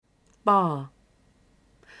Bar.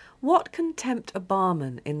 What can tempt a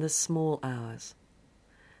barman in the small hours?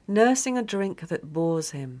 Nursing a drink that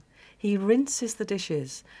bores him, he rinses the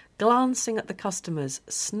dishes, glancing at the customers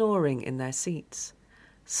snoring in their seats,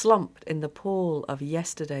 slumped in the pall of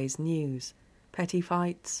yesterday's news, petty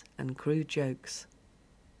fights and crude jokes.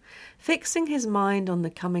 Fixing his mind on the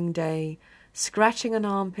coming day, scratching an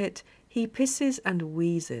armpit, he pisses and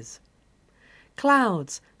wheezes.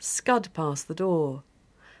 Clouds scud past the door.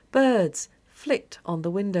 Birds flit on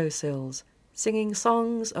the windowsills, singing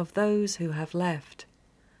songs of those who have left,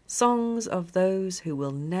 songs of those who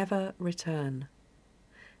will never return.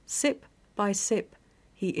 Sip by sip,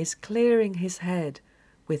 he is clearing his head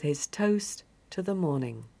with his toast to the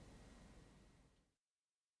morning.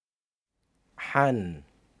 حان.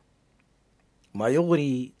 ما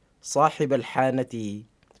يغري صاحب الحانة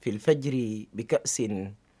في الفجر بكأس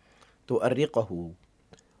تؤرقه،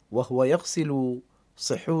 وهو يغسل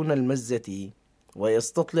صحون المزة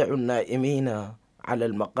ويستطلع النائمين على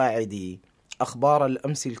المقاعد أخبار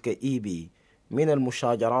الأمس الكئيب من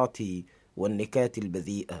المشاجرات والنكات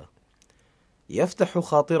البذيئة. يفتح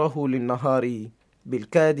خاطره للنهار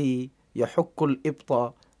بالكاد يحك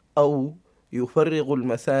الإبط أو يفرغ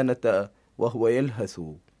المثانة وهو يلهث.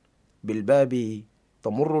 بالباب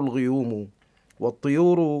تمر الغيوم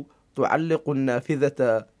والطيور تعلق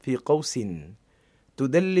النافذة في قوس،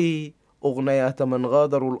 تدلي أغنيات من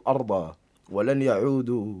غادروا الأرض ولن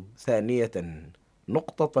يعودوا ثانية،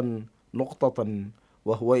 نقطة نقطة،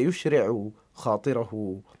 وهو يشرع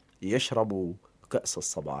خاطره يشرب كأس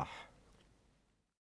الصباح.